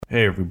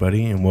Hey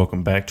everybody, and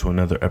welcome back to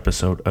another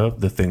episode of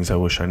The Things I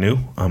Wish I Knew.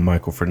 I'm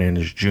Michael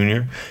Fernandez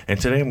Jr.,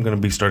 and today I'm going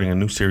to be starting a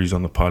new series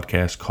on the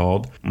podcast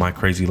called My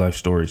Crazy Life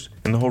Stories.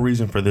 And the whole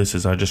reason for this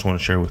is I just want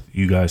to share with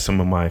you guys some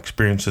of my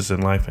experiences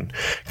in life and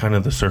kind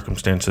of the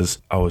circumstances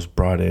I was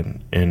brought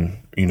in and,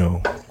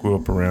 grew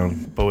up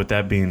around. But with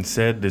that being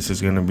said, this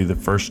is going to be the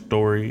first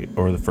story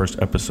or the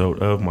first episode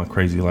of My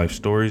Crazy Life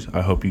Stories.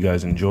 I hope you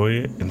guys enjoy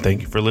it, and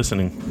thank you for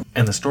listening.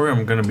 And the story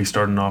I'm going to be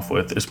starting off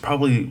with is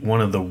probably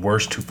one of the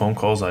worst two phone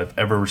calls I've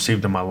ever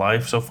received in my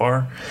life so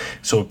far.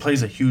 So it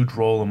plays a huge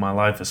role in my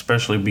life,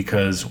 especially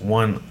because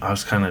one, I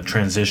was kind of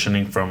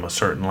transitioning from a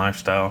certain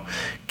lifestyle,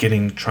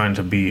 trying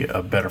to be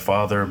a better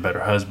father, a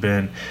better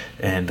husband,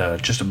 and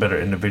just a better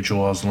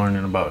individual. I was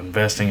learning about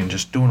investing and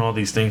just doing all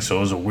these things. So it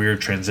was a weird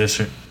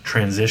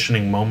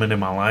transitioning moment in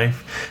my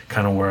life,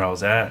 kind of where I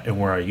was at and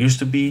where I used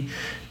to be.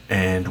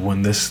 And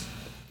when this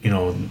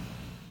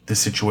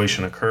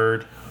situation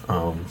occurred,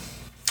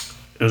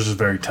 it was just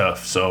very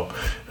tough. So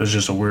it was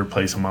just a weird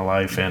place in my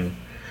life, and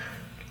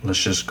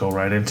let's just go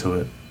right into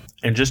it.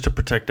 And just to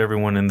protect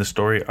everyone in the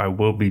story, I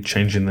will be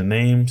changing the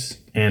names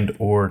and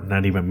or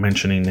not even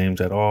mentioning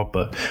names at all,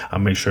 but I'll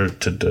make sure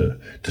to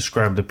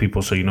describe the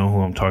people so you know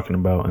who I'm talking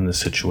about in this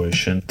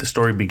situation. The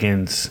story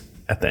begins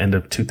at the end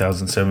of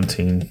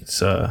 2017.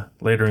 It's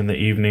later in the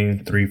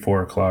evening,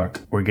 3-4 o'clock.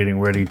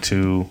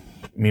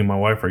 Me and my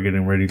wife are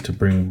getting ready to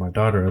bring my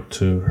daughter up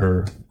to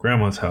her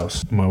grandma's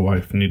house. My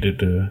wife needed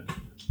to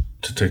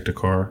take the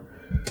car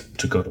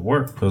to go to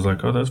work. I was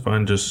like, oh, that's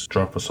fine. Just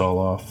drop us all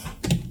off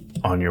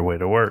on your way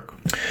to work.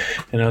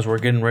 And as we're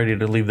getting ready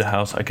to leave the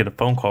house, I get a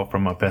phone call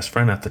from my best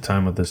friend at the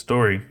time of this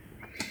story.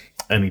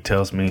 And he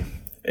tells me,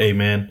 hey,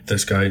 man,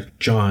 this guy,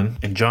 John,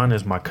 and John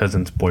is my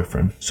cousin's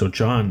boyfriend. So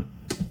John,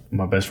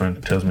 my best friend,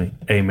 tells me,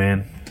 hey,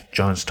 man,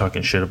 John's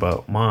talking shit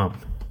about mom.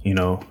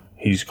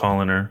 He's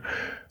calling her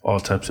all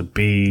types of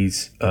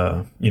B's,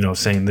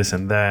 saying this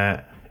and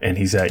that. And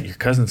he's at your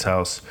cousin's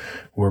house.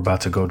 We're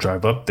about to go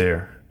drive up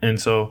there. And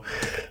so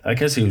I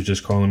guess he was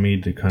just calling me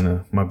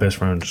to my best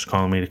friend just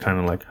calling me to kind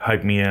of like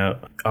hype me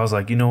up. I was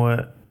like, you know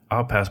what?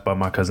 I'll pass by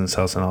my cousin's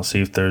house and I'll see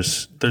if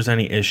there's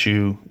any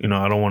issue.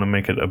 I don't want to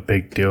make it a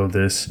big deal of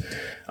this.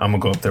 I'm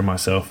going to go up there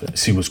myself and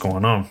see what's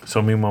going on.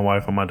 So me and my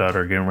wife and my daughter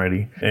are getting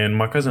ready. And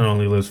my cousin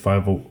only lives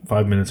 5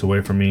 minutes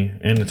away from me.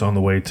 And it's on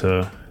the way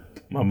to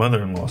my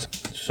mother-in-law's.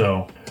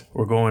 So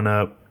we're going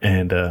up,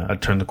 and I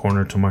turn the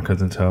corner to my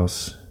cousin's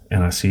house,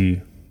 and I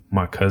see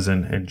my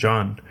cousin and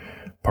John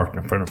parked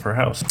in front of her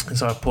house. And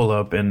so I pull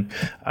up, and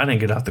I didn't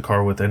get out the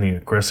car with any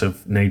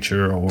aggressive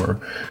nature or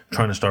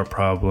trying to start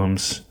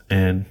problems.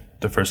 And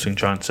the first thing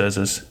John says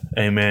is,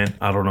 hey, man,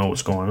 I don't know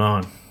what's going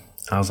on.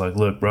 I was like,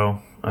 look,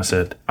 bro, I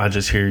said, I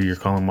just hear you're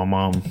calling my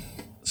mom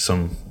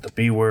the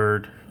B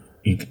word.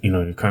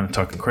 You're kind of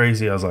talking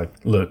crazy. I was like,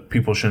 look,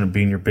 people shouldn't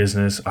be in your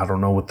business. I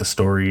don't know what the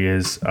story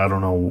is. I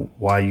don't know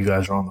why you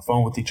guys are on the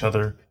phone with each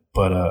other.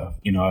 But, I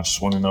just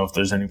want to know if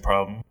there's any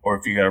problem or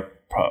if you got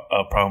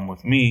a problem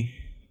with me.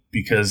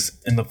 Because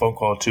in the phone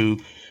call, too,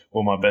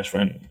 with my best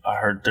friend, I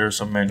heard there's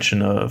some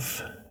mention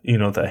of,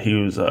 that he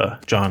was,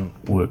 John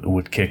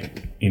would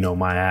kick,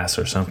 my ass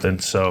or something.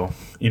 So,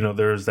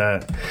 there's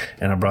that.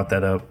 And I brought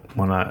that up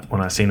when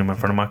I seen him in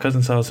front of my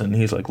cousin's house. And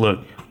he's like,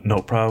 look,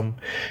 no problem.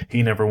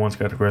 He never once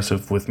got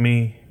aggressive with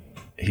me.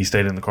 He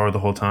stayed in the car the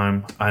whole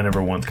time. I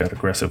never once got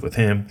aggressive with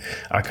him.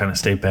 I kind of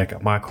stayed back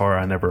at my car.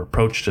 I never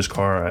approached his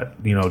car,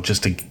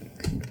 just to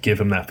give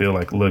him that feel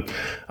like, look,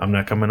 I'm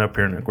not coming up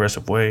here in an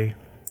aggressive way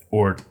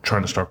or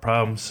trying to start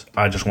problems.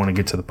 I just want to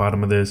get to the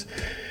bottom of this.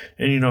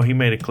 And, he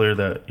made it clear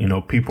that,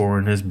 people were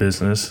in his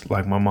business,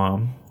 like my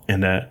mom,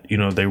 and that,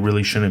 they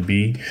really shouldn't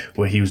be.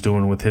 What he was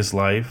doing with his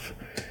life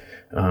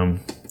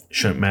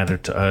shouldn't matter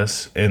to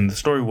us. And the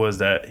story was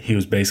that he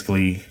was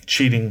basically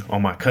cheating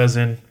on my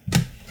cousin.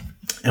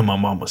 And my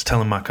mom was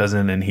telling my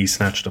cousin, and he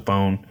snatched the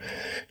phone.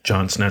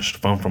 John snatched the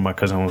phone from my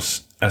cousin and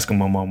was asking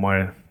my mom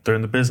why they're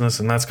in the business.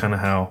 And that's kind of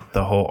how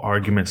the whole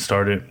argument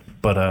started.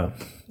 But,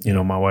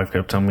 my wife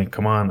kept telling me,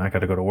 come on, I got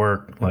to go to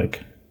work.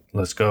 Like,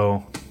 let's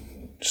go.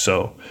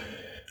 So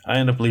I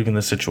ended up leaving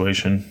the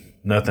situation.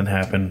 Nothing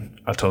happened.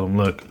 I told him,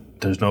 look,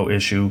 there's no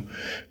issue.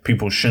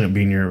 People shouldn't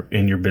be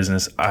in your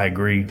business. I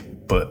agree,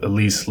 but at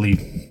least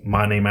leave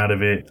my name out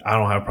of it. I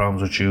don't have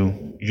problems with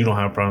you. You don't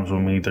have problems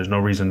with me. There's no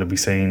reason to be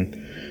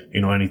saying,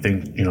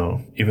 anything,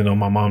 even though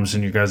my mom's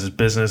in your guys'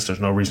 business,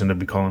 there's no reason to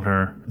be calling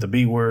her the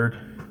B word.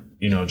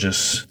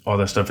 Just all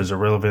that stuff is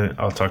irrelevant.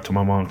 I'll talk to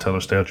my mom, tell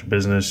her stay out your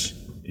business.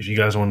 If you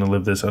guys want to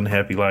live this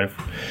unhappy life,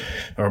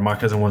 or my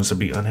cousin wants to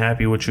be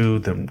unhappy with you,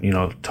 then,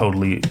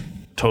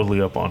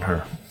 totally up on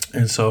her.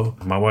 And so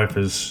my wife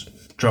is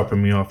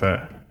dropping me off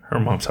at her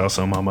mom's house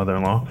on my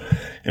mother-in-law,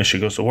 and she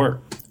goes to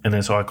work. And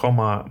then so I call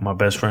my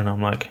best friend.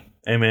 I'm like,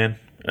 hey, man,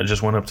 I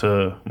just went up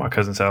to my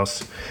cousin's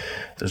house.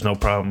 There's no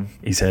problem.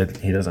 He said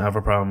he doesn't have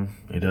a problem.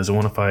 He doesn't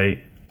want to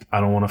fight.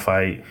 I don't want to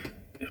fight.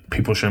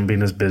 People shouldn't be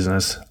in his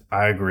business.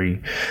 I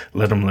agree.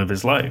 Let him live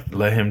his life.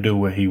 Let him do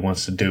what he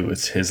wants to do.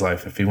 It's his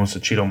life. If he wants to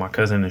cheat on my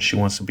cousin and she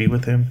wants to be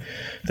with him,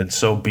 then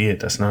so be it.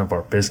 That's none of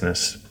our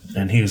business.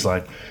 And he was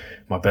like,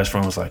 my best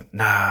friend was like,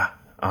 nah,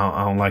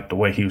 I don't like the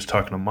way he was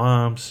talking to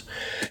moms.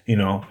 You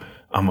know,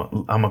 I'm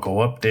gonna go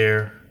up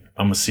there.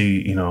 I'm gonna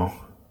see, you know,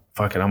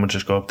 fuck it. I'm gonna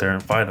just go up there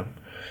and fight him.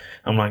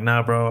 I'm like,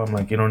 nah, bro. I'm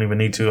like, you don't even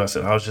need to. I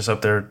said, I was just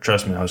up there.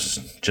 Trust me. I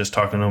was just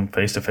talking to him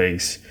face to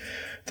face.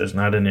 There's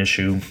not an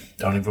issue.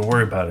 Don't even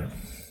worry about it.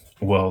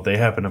 Well, they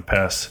happened to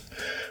pass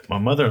my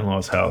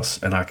mother-in-law's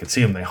house, and I could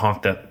see them. They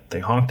honked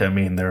at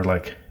me, and they're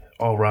like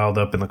all riled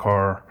up in the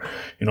car.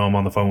 You know, I'm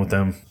on the phone with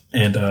them,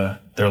 and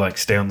they're like,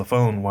 stay on the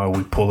phone while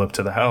we pull up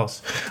to the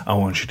house. I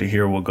want you to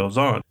hear what goes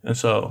on. And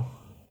so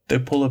they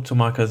pull up to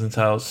my cousin's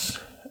house,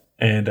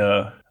 and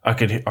I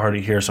could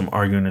already hear some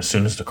arguing as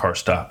soon as the car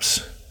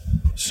stops.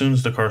 As soon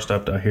as the car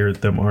stopped, I hear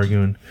them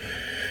arguing,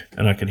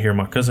 and I could hear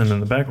my cousin in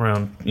the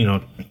background, you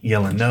know,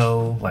 yelling,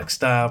 no, like,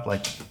 stop,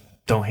 like,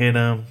 don't hit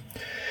him.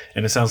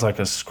 And it sounds like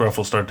a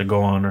scruffle started to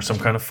go on or some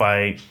kind of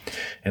fight.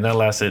 And that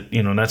lasted,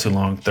 you know, not too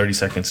long, 30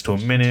 seconds to a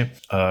minute.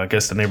 I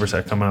guess the neighbors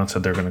had come out and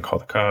said they're going to call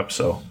the cops.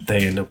 So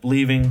they end up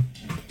leaving.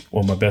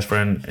 Well, my best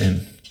friend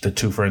and the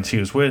two friends he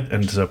was with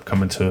ended up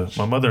coming to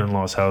my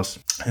mother-in-law's house.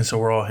 And so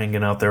we're all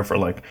hanging out there for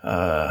like,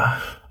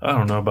 I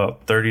don't know,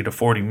 about 30 to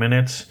 40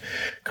 minutes.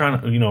 Kind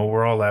of, you know,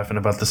 we're all laughing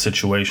about the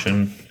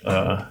situation.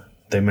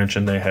 They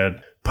mentioned they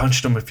had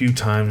punched him a few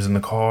times in the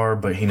car,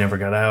 but he never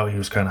got out. He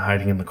was kind of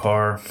hiding in the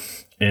car.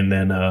 And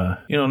then,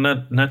 you know,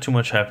 not too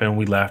much happened.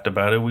 We laughed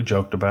about it. We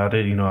joked about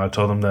it. You know, I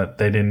told them that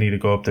they didn't need to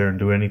go up there and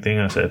do anything.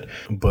 I said,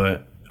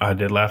 but I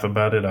did laugh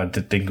about it. I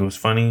did think it was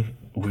funny.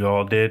 We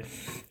all did.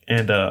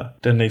 And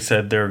then they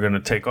said they were going to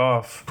take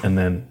off and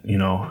then, you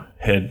know,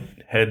 head,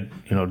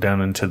 you know,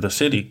 down into the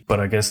city. But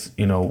I guess,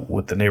 you know,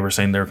 with the neighbor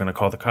saying they were going to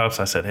call the cops,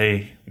 I said,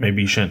 hey,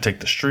 maybe you shouldn't take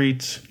the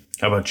streets.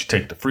 How about you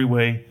take the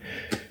freeway?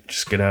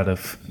 Just get out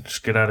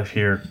of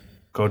here.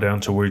 Go down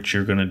to what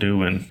you're going to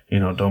do. And, you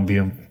know, don't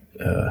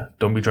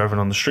be driving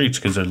on the streets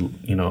because they're,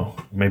 you know,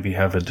 maybe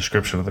have a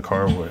description of the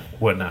car or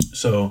whatnot.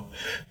 So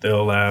they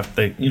all laugh.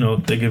 They, you know,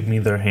 they give me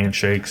their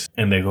handshakes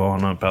and they go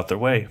on about their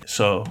way.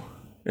 So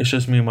it's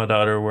just me and my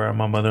daughter. We're at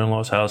my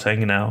mother-in-law's house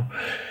hanging out.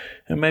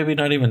 And maybe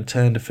not even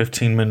 10 to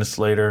 15 minutes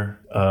later,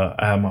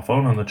 I had my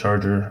phone on the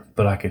charger,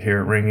 but I could hear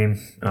it ringing.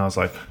 And I was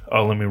like,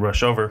 oh, let me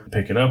rush over,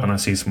 pick it up. And I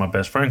see my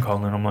best friend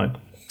calling. I'm like,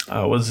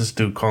 what's this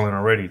dude calling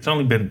already? It's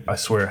only been, I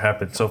swear it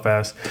happened so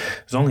fast.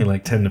 It's only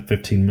like 10 to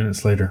 15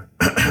 minutes later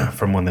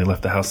from when they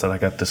left the house that I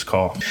got this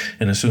call.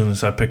 And as soon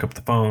as I pick up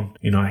the phone,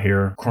 you know, I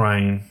hear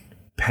crying,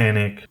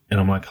 panic,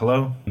 and I'm like,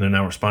 hello? And they're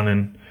not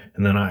responding.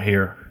 And then I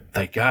hear,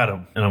 they got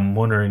him. And I'm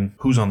wondering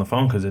who's on the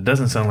phone because it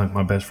doesn't sound like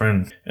my best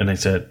friend. And they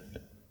said,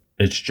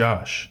 it's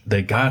Josh.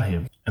 They got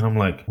him. And I'm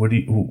like, what do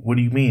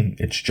you mean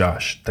it's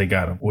Josh? They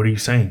got him. What are you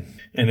saying?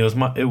 And it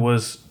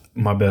was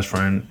my best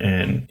friend,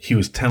 and he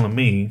was telling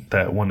me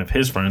that one of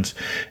his friends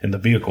in the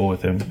vehicle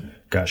with him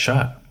got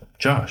shot,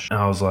 Josh. And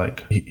I was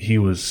like, he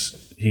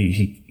was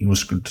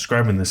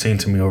describing the scene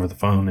to me over the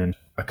phone, and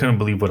I couldn't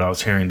believe what I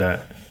was hearing,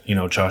 that, you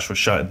know, Josh was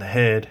shot in the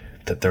head,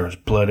 that there was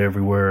blood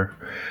everywhere,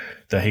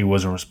 that he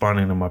wasn't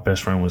responding, and my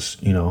best friend was,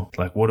 you know,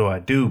 like, what do I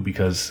do?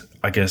 Because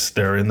I guess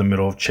they're in the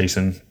middle of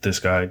chasing this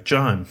guy,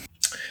 John.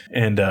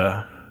 And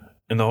the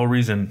whole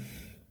reason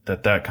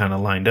that kind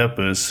of lined up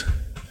is,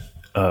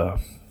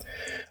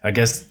 I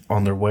guess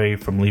on their way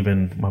from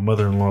leaving my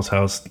mother-in-law's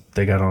house,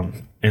 they got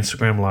on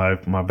Instagram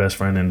Live, my best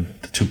friend and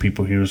the two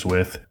people he was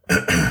with.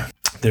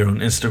 They're on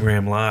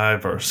Instagram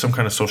Live or some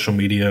kind of social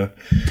media,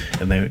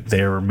 and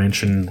they were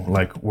mentioning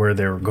like where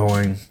they were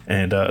going,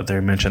 and they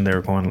mentioned they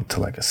were going to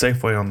like a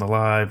Safeway on the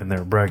live, and they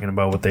were bragging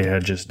about what they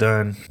had just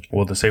done.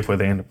 Well, the Safeway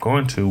they ended up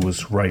going to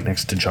was right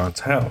next to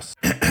John's house.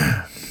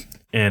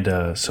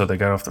 And so they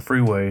got off the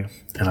freeway,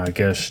 and I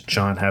guess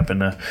John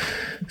happened to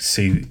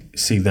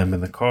see them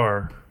in the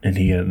car, and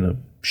he ended up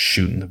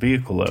shooting the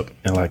vehicle up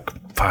at like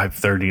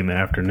 5:30 in the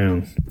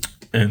afternoon.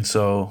 And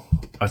so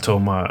I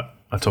told my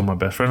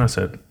best friend, I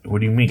said, what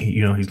do you mean?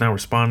 You know, he's not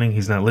responding.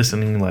 He's not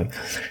listening. Like,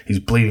 he's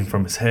bleeding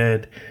from his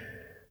head.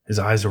 His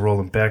eyes are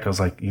rolling back. I was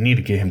like, you need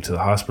to get him to the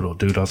hospital,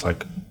 dude. I was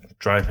like,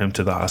 drive him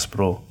to the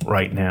hospital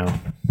right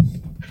now.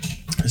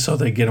 And so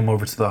they get him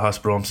over to the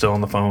hospital. I'm still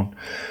on the phone.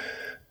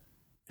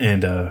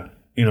 And,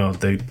 you know,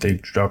 they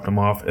dropped him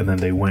off, and then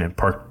they went and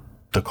parked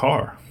the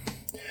car.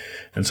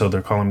 And so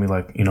they're calling me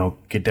like, you know,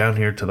 get down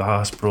here to the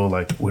hospital.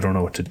 Like, we don't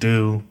know what to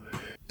do.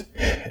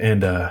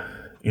 And,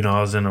 you know,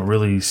 I was in a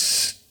really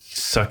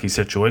sucky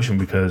situation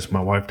because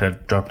my wife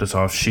had dropped us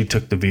off. She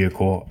took the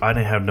vehicle. I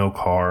didn't have no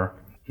car.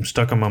 I'm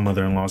stuck in my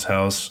mother-in-law's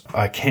house.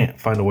 I can't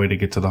find a way to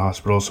get to the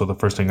hospital. So the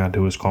first thing I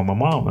do is call my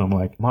mom. And I'm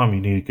like, Mom, you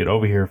need to get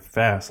over here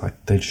fast.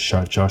 Like, they just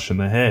shot Josh in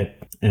the head.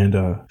 And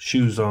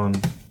she was on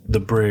the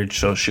bridge,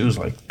 so she was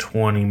like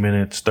 20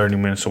 minutes, 30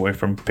 minutes away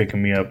from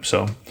picking me up.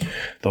 So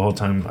the whole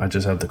time I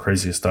just had the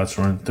craziest thoughts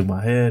running through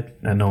my head.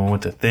 I know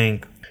what to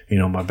think. You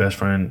know, my best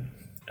friend,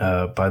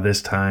 by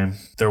this time,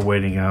 they're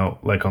waiting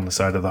out like on the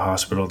side of the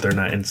hospital. They're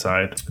not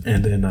inside.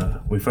 And then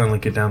we finally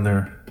get down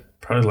there.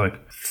 Probably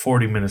like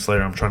 40 minutes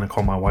later, I'm trying to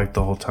call my wife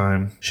the whole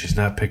time. She's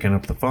not picking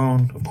up the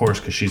phone, of course,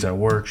 because she's at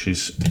work.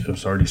 It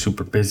was already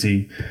super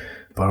busy.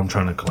 But I'm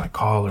trying to like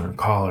call her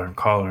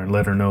and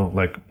let her know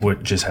like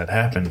what just had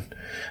happened.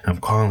 I'm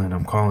calling.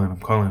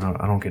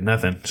 I don't get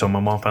nothing. So my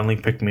mom finally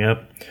picked me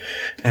up,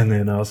 and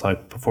then I was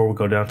like, before we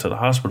go down to the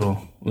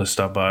hospital, let's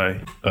stop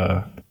by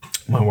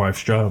my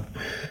wife's job.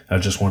 I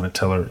just want to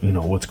tell her,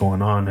 what's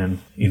going on, and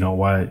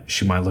why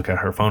she might look at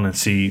her phone and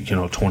see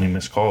 20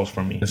 missed calls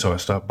from me. And so I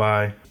stopped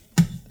by,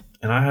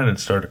 and I hadn't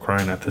started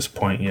crying at this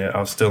point yet. I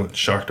was still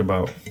shocked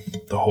about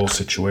the whole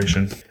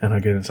situation. And I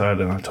get inside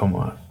and I told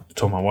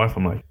my wife,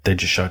 I'm like, they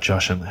just shot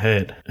Josh in the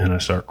head. And I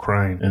start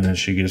crying. And then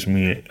she gives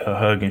me a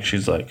hug and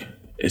she's like,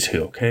 is he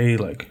okay?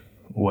 Like,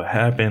 what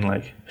happened?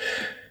 Like,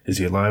 is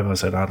he alive? I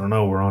said, I don't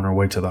know. We're on our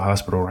way to the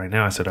hospital right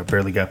now. I said, I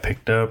barely got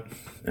picked up.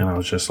 And I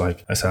was just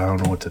like, I said, I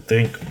don't know what to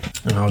think.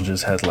 And I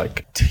just had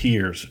like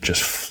tears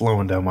just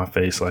flowing down my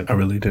face. Like, I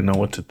really didn't know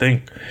what to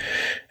think.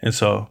 And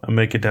so I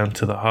make it down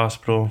to the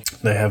hospital.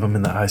 They have him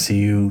in the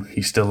ICU.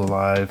 He's still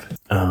alive.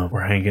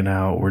 We're hanging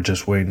out. We're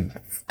just waiting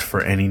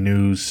for any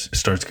news. It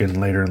starts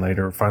getting later and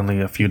later. Finally,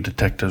 a few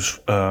detectives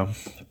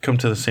come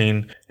to the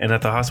scene. And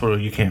at the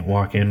hospital, you can't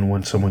walk in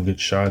when someone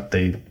gets shot.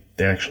 They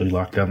actually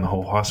lock down the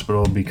whole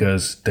hospital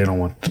because they don't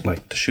want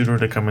like the shooter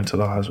to come into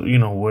the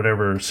hospital,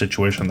 whatever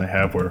situation they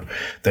have where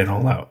they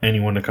don't allow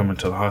anyone to come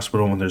into the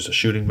hospital when there's a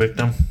shooting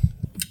victim.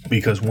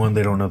 Because one,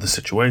 they don't know the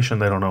situation.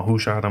 They don't know who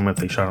shot him, if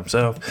they shot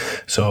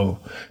himself. So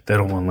they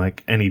don't want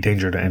like any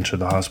danger to enter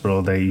the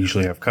hospital. They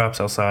usually have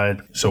cops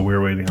outside. So we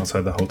were waiting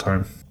outside the whole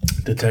time.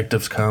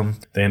 Detectives come.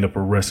 They end up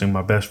arresting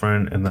my best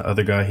friend and the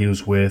other guy he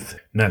was with.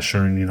 Not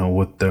sure,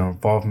 what their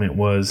involvement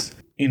was.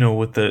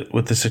 With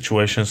the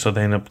situation. So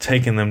they end up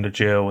taking them to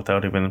jail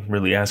without even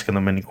really asking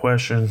them any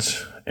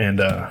questions. And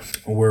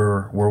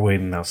we're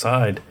waiting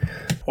outside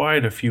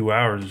quite a few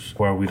hours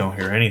while we don't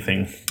hear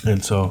anything.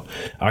 And so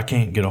I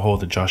can't get a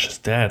hold of Josh's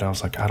dad. I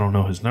was like, I don't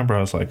know his number.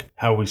 I was like,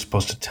 how are we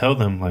supposed to tell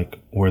them like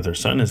where their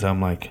son is?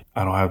 I'm like,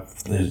 I don't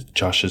have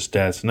Josh's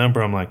dad's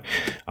number. I'm like,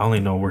 I only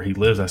know where he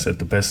lives. I said,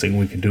 the best thing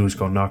we can do is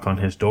go knock on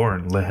his door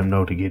and let him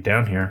know to get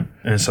down here.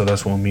 And so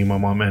that's what me and my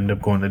mom ended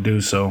up going to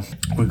do. So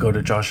we go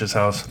to Josh's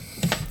house.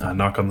 I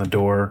knock on the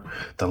door.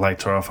 The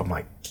lights are off. I'm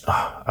like,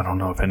 I don't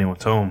know if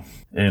anyone's home.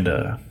 And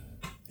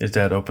his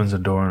dad opens the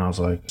door and I was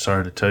like,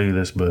 sorry to tell you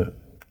this, but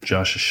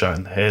Josh is shot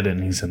in the head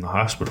and he's in the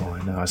hospital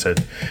right now. I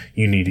said,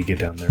 you need to get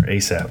down there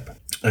ASAP.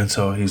 And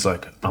so he's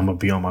like, I'm going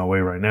to be on my way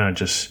right now.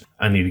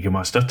 I need to get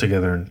my stuff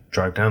together and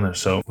drive down there.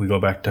 So we go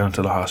back down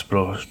to the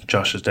hospital.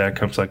 Josh's dad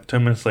comes like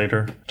 10 minutes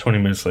later, 20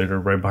 minutes later,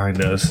 right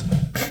behind us.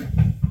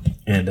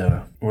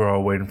 And we're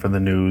all waiting for the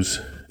news.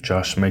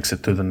 Josh makes it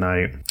through the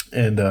night.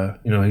 And,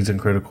 he's in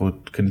critical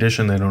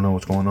condition. They don't know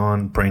what's going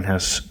on. Brain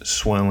has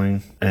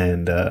swelling.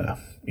 And,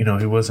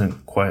 he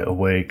wasn't quite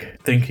awake.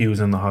 I think he was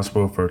in the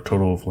hospital for a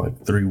total of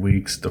like 3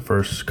 weeks. The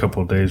first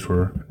couple of days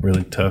were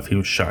really tough. He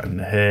was shot in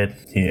the head.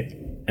 He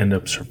ended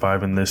up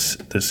surviving this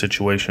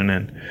situation.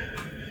 And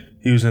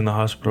he was in the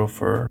hospital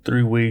for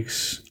 3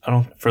 weeks.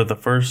 For the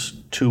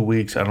first 2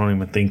 weeks, I don't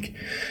even think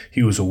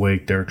he was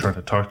awake. They were trying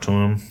to talk to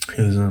him.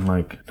 He was in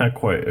like, not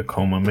quite a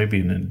coma, maybe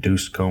an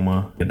induced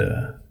coma. And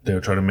they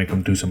were trying to make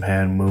him do some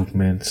hand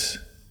movements.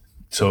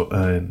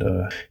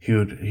 So, he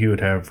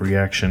would have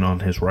reaction on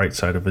his right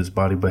side of his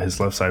body, but his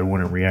left side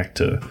wouldn't react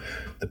to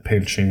the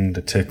pinching,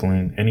 the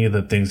tickling. Any of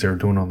the things they were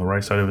doing on the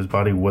right side of his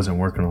body wasn't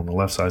working on the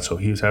left side. So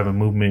he was having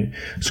movement,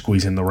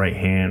 squeezing the right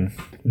hand,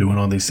 doing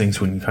all these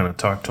things when you kind of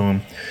talk to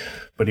him.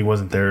 But he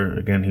wasn't there.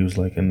 Again, he was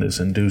like in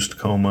this induced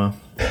coma.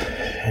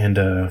 And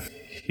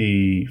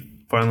he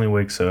finally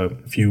wakes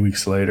up a few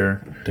weeks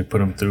later. They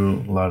put him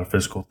through a lot of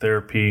physical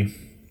therapy.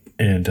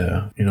 And,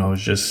 it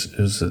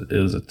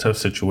was a tough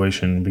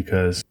situation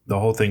because the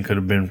whole thing could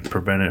have been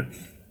prevented.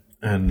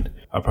 And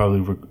I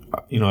probably,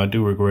 I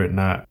do regret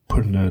not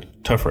putting a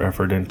tougher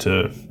effort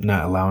into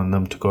not allowing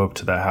them to go up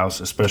to that house,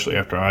 especially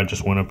after I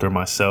just went up there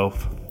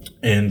myself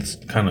and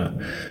kind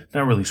of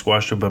not really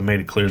squashed it, but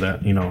made it clear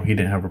that, he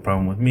didn't have a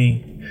problem with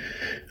me.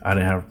 I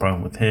didn't have a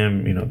problem with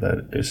him,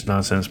 that it's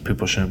nonsense.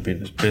 People shouldn't be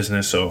in this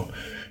business. So,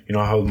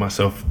 I hold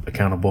myself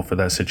accountable for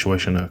that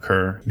situation to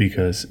occur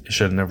because it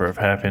should never have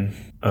happened.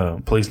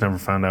 Police never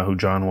found out who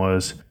John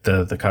was.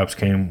 The cops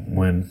came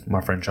when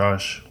my friend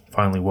Josh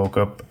finally woke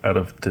up out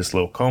of this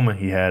little coma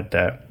he had.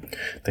 That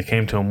they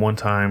came to him one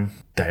time.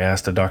 They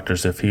asked the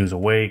doctors if he was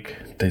awake.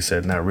 They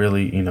said not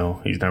really.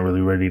 He's not really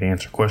ready to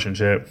answer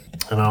questions yet.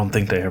 And I don't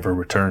think they ever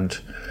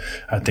returned.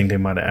 I think they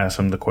might have asked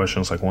him the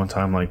questions like one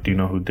time, like, do you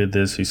know who did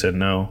this? He said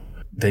no.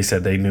 They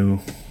said they knew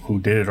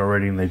who did it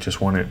already and they just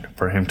wanted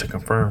for him to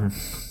confirm.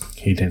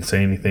 He didn't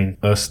say anything.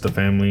 Us, the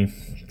family,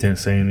 didn't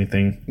say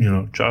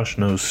anything. Josh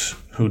knows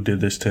who did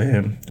this to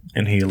him,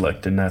 and he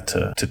elected not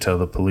to tell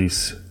the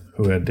police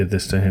who had did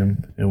this to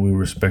him, and we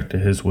respected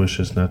his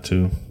wishes not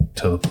to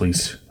tell the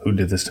police who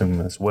did this to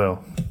him as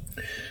well.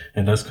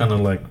 And that's kind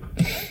of like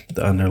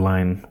the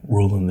underlying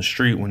rule in the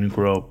street when you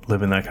grow up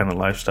living that kind of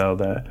lifestyle,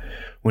 that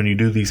when you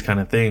do these kind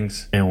of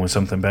things and when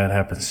something bad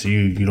happens to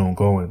you, you don't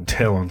go and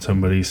tell on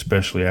somebody,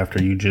 especially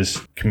after you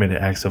just committed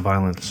acts of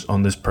violence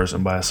on this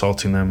person by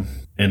assaulting them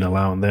and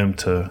allowing them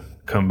to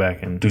come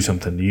back and do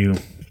something to you.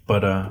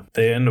 But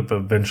they end up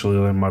eventually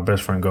letting my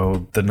best friend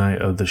go the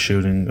night of the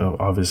shooting.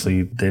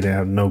 Obviously, they didn't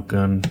have no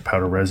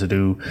gunpowder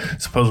residue.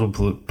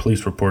 Supposedly,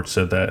 police reports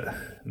said that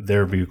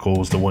their vehicle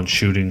was the one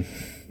shooting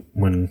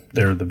when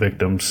they're the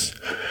victims,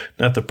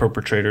 not the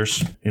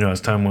perpetrators.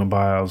 As time went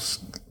by, I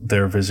was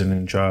there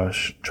visiting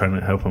Josh, trying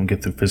to help him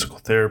get through physical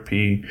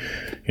therapy,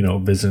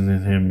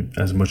 visiting him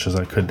as much as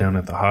I could down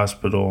at the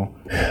hospital.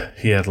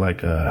 He had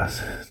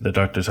the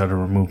doctors had to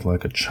remove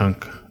a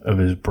chunk of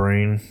his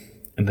brain,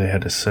 and they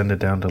had to send it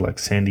down to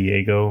San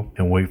Diego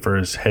and wait for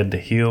his head to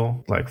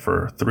heal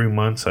for 3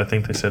 months. I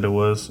think they said it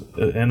was.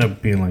 It ended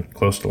up being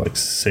close to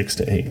 6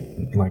 to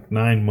 8,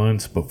 9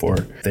 months before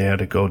they had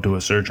to go do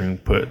a surgery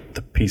and put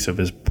the piece of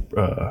his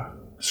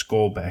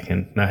skull back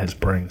in, not his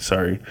brain,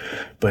 sorry,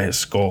 but his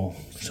skull.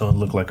 So it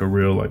looked like a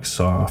real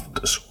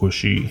soft,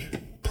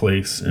 squishy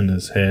place in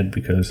his head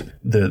because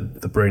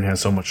the brain has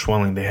so much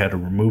swelling. They had to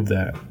remove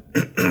that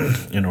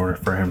in order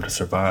for him to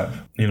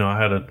survive. I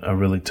had a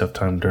really tough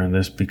time during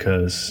this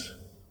because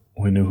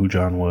we knew who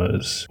John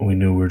was. We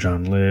knew where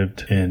John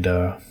lived. And,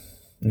 there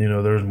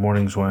was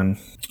mornings when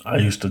I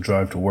used to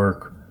drive to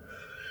work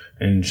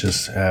and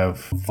just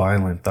have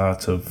violent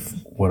thoughts of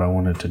what I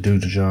wanted to do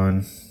to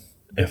John.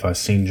 If I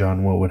seen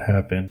John, what would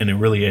happen? And it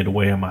really ate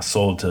away on my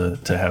soul to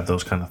have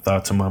those kind of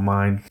thoughts in my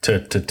mind, to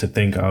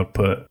think I would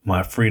put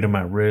my freedom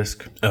at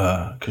risk.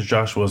 Because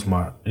Josh was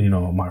my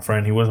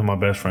friend. He wasn't my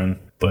best friend,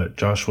 but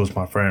Josh was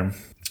my friend.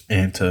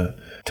 And to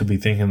be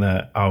thinking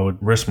that I would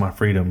risk my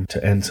freedom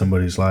to end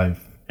somebody's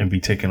life and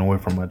be taken away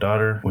from my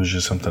daughter was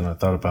just something I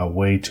thought about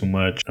way too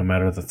much. No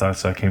matter the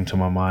thoughts that came to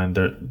my mind,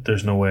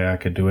 there's no way I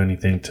could do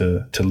anything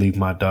to leave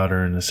my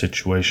daughter in a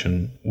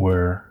situation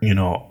where,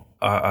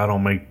 I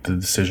don't make the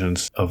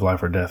decisions of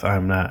life or death.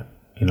 I'm not,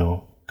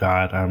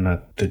 God. I'm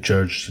not the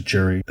judge, the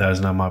jury. That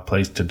is not my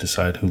place to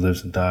decide who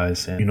lives and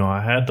dies. And,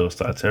 I had those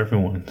thoughts.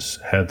 Everyone's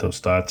had those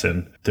thoughts.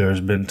 And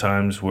there's been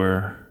times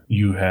where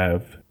you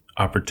have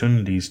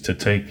opportunities to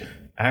take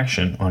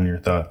action on your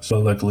thoughts.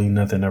 But luckily,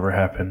 nothing ever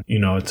happened.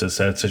 It's a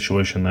sad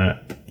situation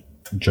that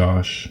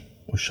Josh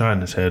was shot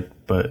in his head,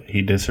 but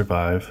he did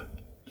survive.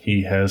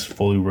 He has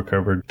fully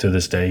recovered to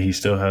this day. He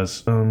still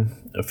has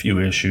a few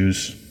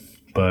issues,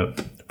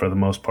 but for the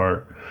most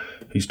part,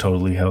 he's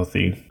totally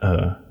healthy.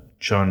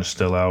 John is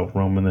still out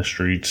roaming the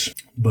streets,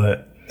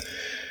 but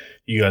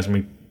you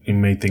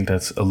may think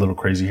that's a little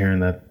crazy hearing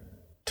that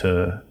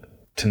to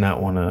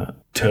not want to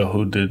tell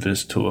who did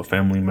this to a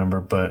family member,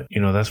 but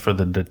that's for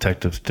the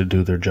detectives to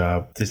do their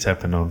job. This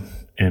happened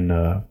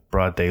in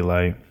broad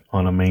daylight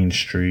on a main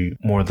street,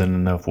 more than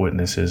enough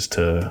witnesses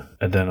to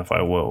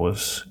identify what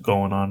was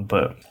going on.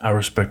 But I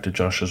respected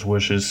Josh's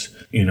wishes.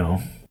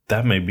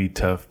 That may be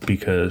tough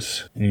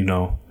because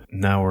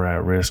now we're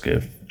at risk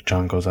if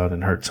John goes out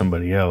and hurts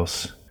somebody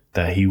else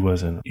that he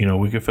wasn't.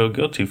 We could feel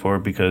guilty for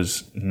it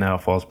because now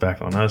it falls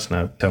back on us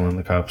not telling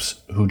the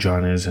cops who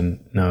John is, and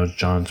now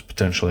John's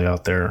potentially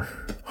out there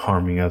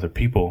harming other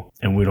people,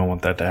 and we don't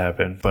want that to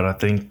happen. But I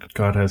think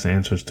God has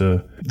answers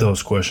to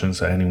those questions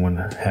that anyone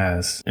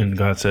has, and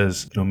God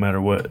says no matter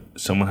what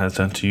someone has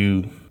done to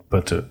you,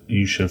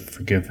 you should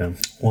forgive them.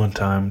 1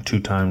 time, 2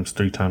 times,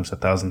 3 times,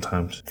 1,000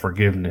 times.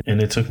 Forgiveness.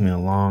 And it took me a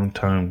long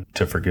time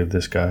to forgive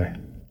this guy,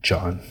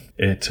 John.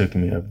 It took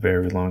me a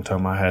very long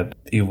time. I had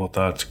evil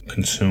thoughts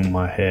consume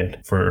my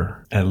head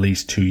for at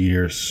least 2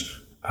 years.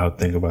 I would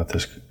think about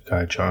this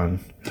guy,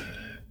 John,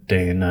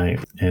 day and night.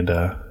 And,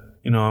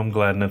 I'm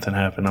glad nothing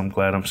happened. I'm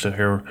glad I'm still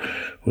here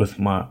with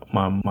my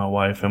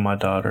wife and my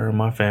daughter and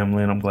my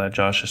family. And I'm glad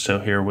Josh is still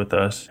here with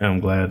us. And I'm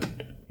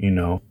glad,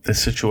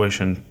 this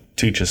situation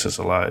teaches us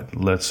a lot.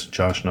 Lets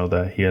Josh know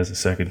that he has a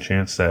second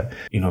chance, that,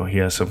 he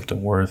has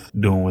something worth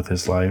doing with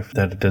his life,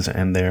 that it doesn't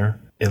end there.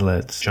 It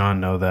lets John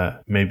know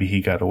that maybe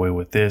he got away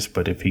with this,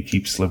 but if he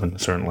keeps living a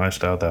certain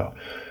lifestyle, that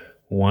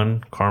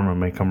 1, karma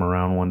may come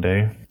around one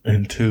day,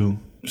 and 2,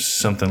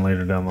 something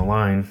later down the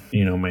line,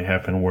 may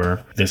happen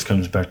where this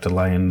comes back to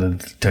light and the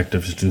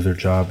detectives do their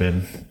job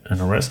and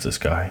arrest this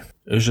guy.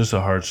 It was just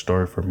a hard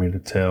story for me to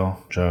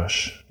tell.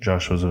 Josh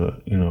was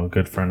a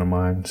good friend of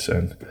mine,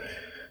 and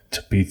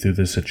to be through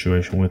this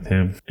situation with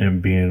him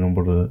and being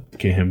able to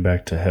get him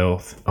back to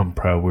health, I'm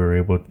proud we were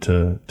able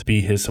to be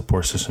his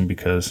support system,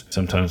 because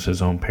sometimes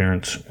his own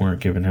parents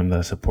weren't giving him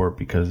that support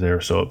because they were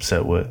so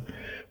upset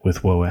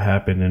with what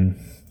happened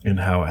and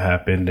how it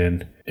happened.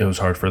 And it was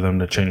hard for them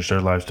to change their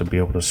lives to be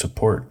able to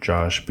support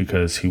Josh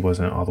because he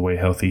wasn't all the way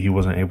healthy. He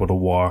wasn't able to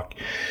walk.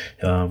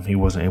 He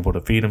wasn't able to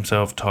feed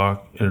himself,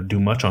 talk, or do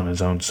much on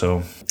his own.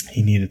 So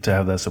he needed to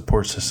have that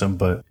support system,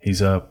 but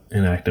he's up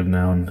and active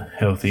now and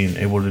healthy and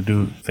able to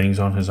do things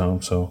on his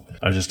own. So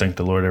I just thank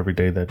the Lord every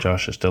day that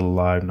Josh is still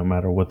alive, no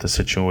matter what the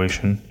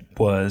situation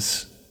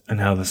was and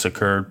how this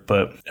occurred.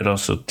 But it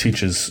also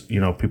teaches,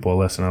 people a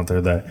lesson out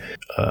there that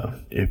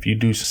if you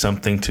do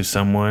something to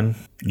someone,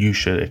 you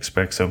should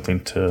expect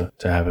something to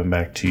happen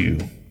back to you.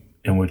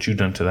 And what you've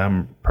done to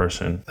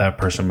that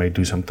person may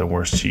do something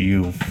worse to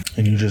you.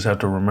 And you just have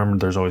to remember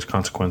there's always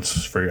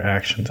consequences for your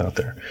actions out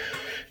there.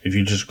 if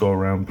you just go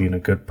around being a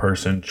good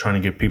person, trying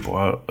to get people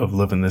out of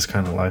living this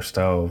kind of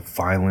lifestyle of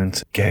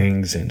violence,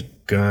 gangs, and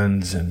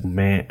guns, and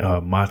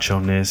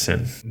macho-ness,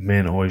 and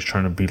men always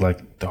trying to be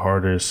like the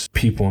hardest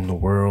people in the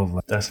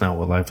world, that's not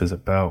what life is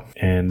about.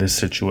 And this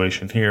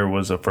situation here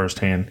was a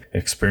first-hand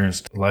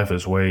experience. Life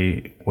is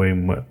way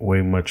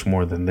much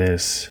more than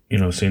this.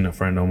 Seeing a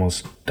friend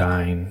almost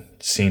dying,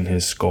 seeing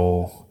his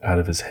skull out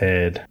of his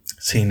head,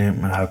 seeing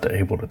him have to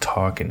able to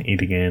talk and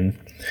eat again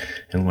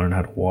and learn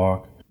how to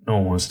walk. No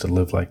one wants to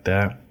live like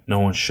that. No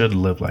one should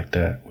live like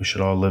that. We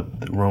should all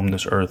roam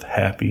this earth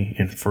happy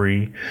and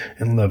free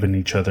and loving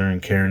each other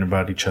and caring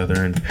about each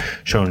other and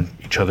showing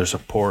each other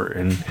support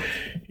and,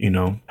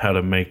 how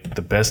to make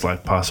the best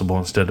life possible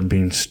instead of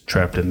being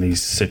trapped in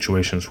these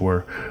situations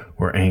where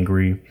we're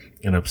angry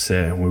and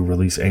upset and we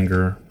release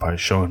anger by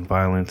showing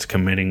violence,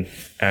 committing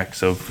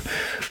acts of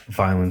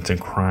violence and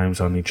crimes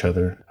on each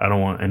other. I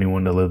don't want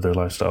anyone to live their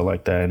lifestyle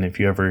like that. And if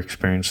you ever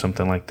experience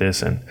something like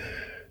this and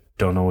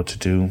don't know what to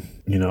do,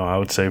 I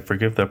would say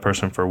forgive that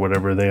person for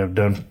whatever they have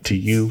done to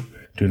you.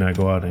 Do not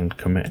go out and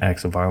commit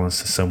acts of violence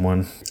to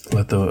someone.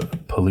 Let the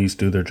police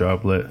do their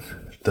job. Let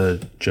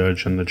the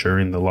judge and the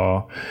jury and the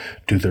law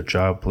do their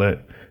job.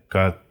 Let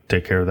God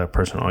take care of that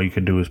person. All you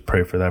can do is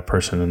pray for that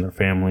person and their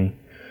family.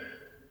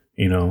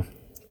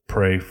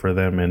 Pray for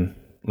them and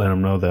let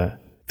them know that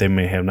they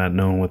may have not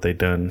known what they've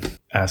done.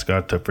 Ask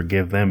God to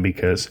forgive them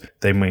because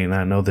they may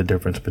not know the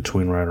difference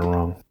between right or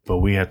wrong. But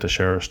we have to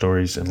share our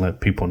stories and let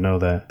people know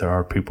that there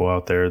are people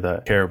out there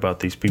that care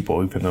about these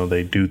people, even though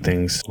they do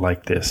things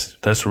like this.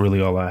 That's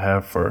really all I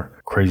have for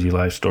Crazy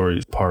Life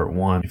Stories Part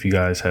 1. If you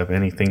guys have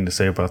anything to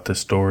say about this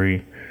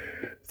story,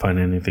 find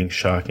anything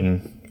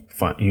shocking,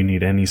 you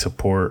need any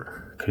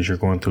support because you're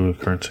going through a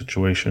current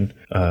situation,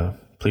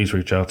 please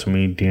reach out to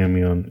me, DM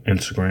me on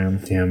Instagram,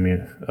 DM me,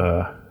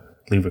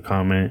 leave a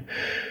comment,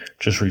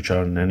 just reach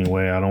out in any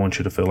way. I don't want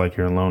you to feel like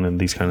you're alone in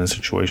these kind of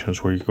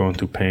situations where you're going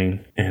through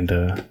pain. And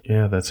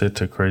that's it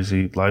to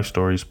Crazy Life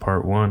Stories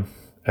Part 1,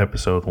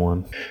 Episode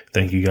 1.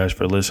 Thank you guys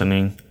for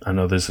listening. I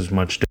know this is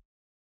much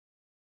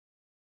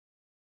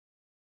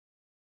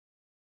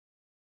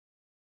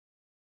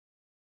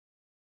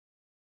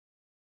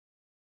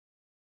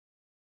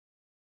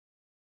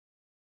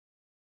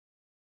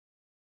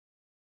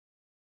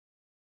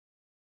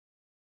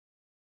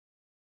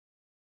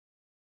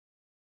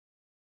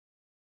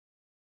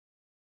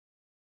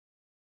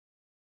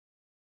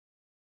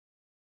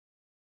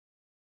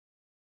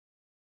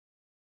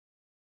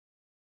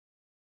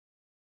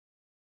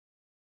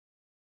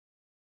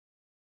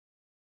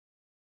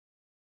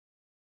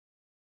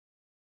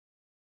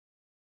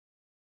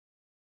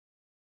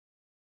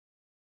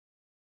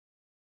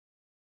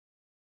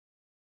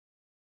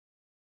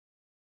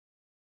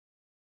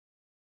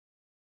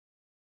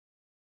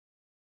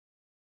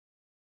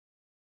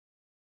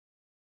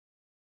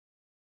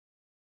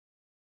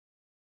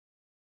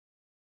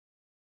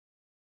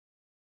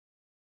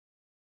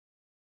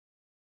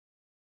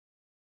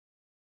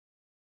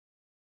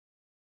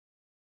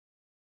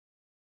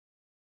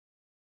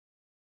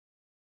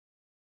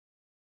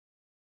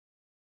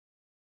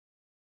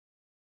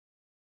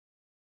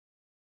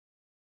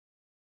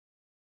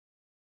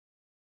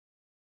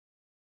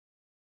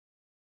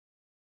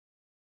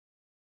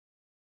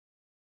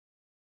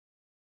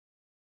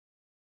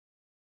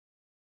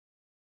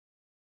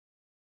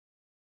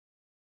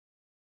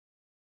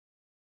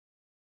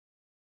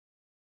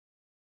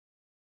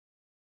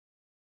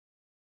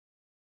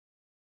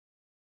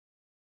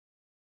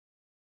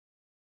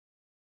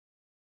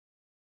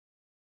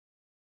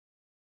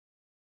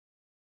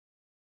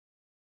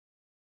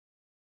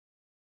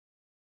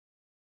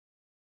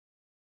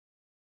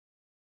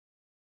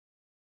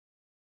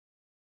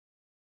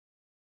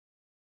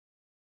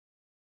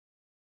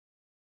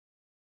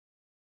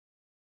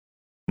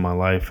in my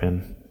life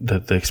and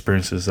the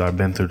experiences I've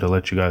been through to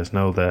let you guys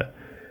know that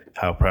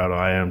how proud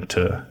I am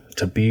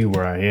to be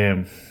where I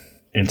am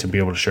and to be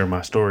able to share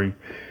my story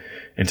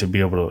and to be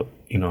able to,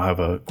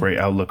 have a great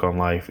outlook on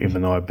life,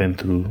 even though I've been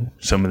through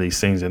some of these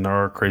things. And there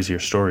are crazier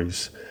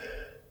stories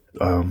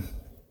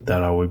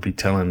that I would be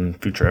telling in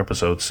future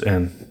episodes.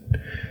 And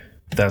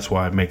that's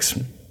what makes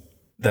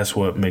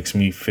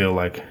me feel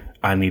like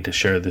I need to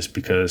share this,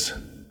 because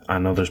I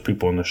know there's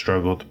people in the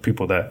struggle, the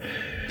people that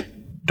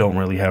don't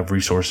really have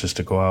resources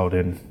to go out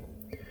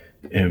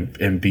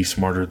and be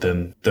smarter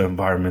than the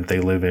environment they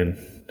live in,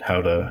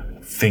 how to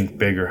think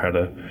bigger, how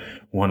to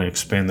want to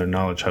expand their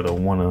knowledge, how to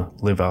want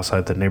to live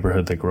outside the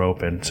neighborhood they grow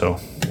up in. So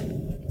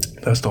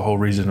that's the whole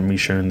reason of me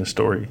sharing this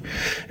story,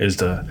 is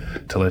to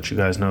let you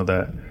guys know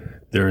that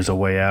there is a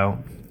way out.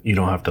 You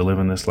don't have to live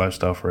in this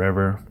lifestyle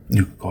forever.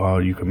 You can go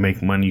out, you can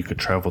make money, you could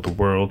travel the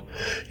world,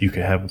 you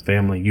could have a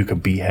family, you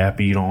could be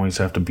happy. You don't always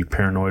have to be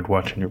paranoid,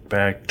 watching your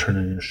back,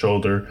 turning your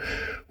shoulder,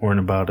 worrying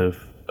about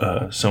if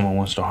someone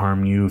wants to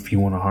harm you, if you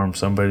want to harm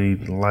somebody.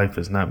 Life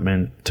is not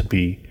meant to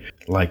be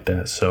like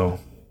that. So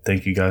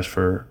thank you guys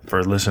for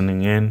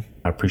listening in.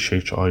 I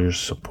appreciate all your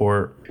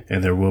support,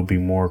 and there will be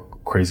more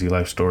crazy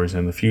life stories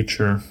in the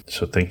future.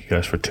 So thank you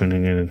guys for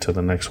tuning in. Until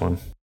the next one.